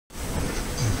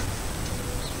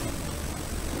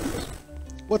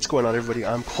What's going on, everybody?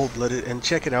 I'm Cold-Blooded, and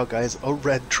check it out, guys. A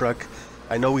red truck.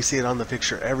 I know we see it on the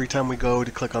picture every time we go to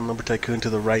click on Lumber Tycoon to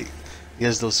the right. He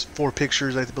has those 4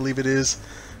 pictures, I believe it is.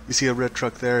 You see a red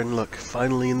truck there, and look,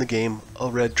 finally in the game,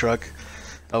 a red truck.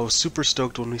 I was super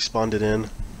stoked when we spawned it in.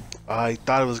 I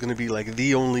thought it was going to be like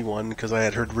the only one, because I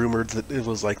had heard rumored that it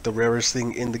was like the rarest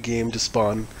thing in the game to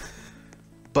spawn.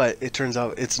 But it turns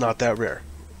out it's not that rare.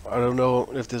 I don't know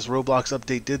if this Roblox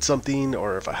update did something,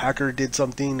 or if a hacker did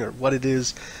something, or what it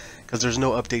is, because there's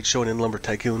no update shown in Lumber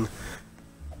Tycoon,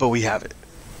 but we have it,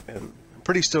 and I'm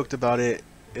pretty stoked about it.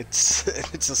 It's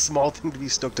a small thing to be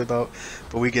stoked about,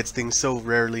 but we get things so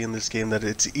rarely in this game that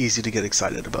it's easy to get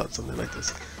excited about something like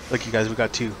this. Look, you guys, we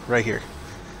got 2 right here,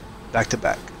 back to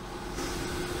back.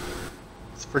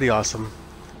 It's pretty awesome.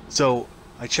 So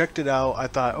I checked it out. I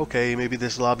thought, okay, maybe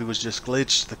this lobby was just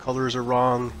glitched, the colors are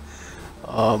wrong.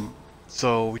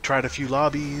 So we tried a few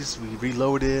lobbies, we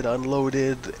reloaded,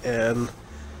 unloaded, and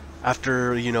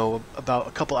after, you know, about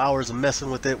a couple hours of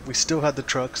messing with it, we still had the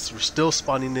trucks. We're still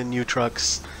spawning in new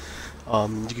trucks.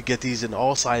 You could get these in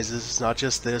all sizes, not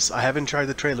just this. I haven't tried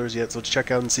the trailers yet, so let's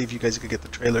check out and see if you guys could get the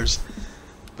trailers.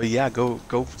 But yeah, go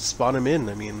spawn them in.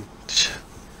 I mean,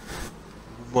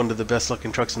 one of the best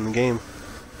looking trucks in the game.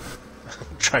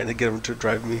 I'm trying to get them to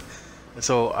drive me.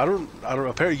 So I don't.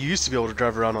 Apparently, you used to be able to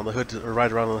drive around on the hood or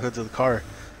ride around on the hoods of the car.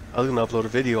 I was gonna upload a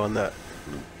video on that.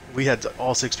 We had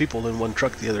all 6 people in one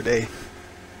truck the other day.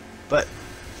 But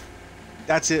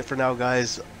that's it for now,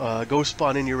 guys. Go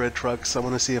spawn in your red trucks. I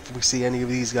want to see if we see any of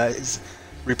these guys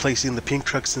replacing the pink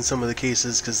trucks in some of the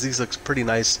cases, because these looks pretty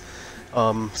nice.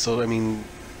 So I mean,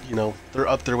 you know, they're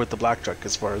up there with the black truck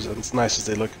as far as nice as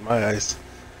they look in my eyes.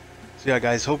 So yeah,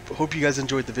 guys, hope you guys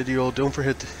enjoyed the video. Don't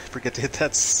forget to hit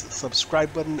that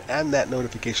subscribe button and that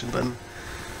notification button.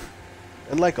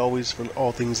 And like always, for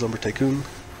all things Lumber Tycoon,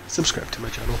 subscribe to my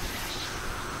channel.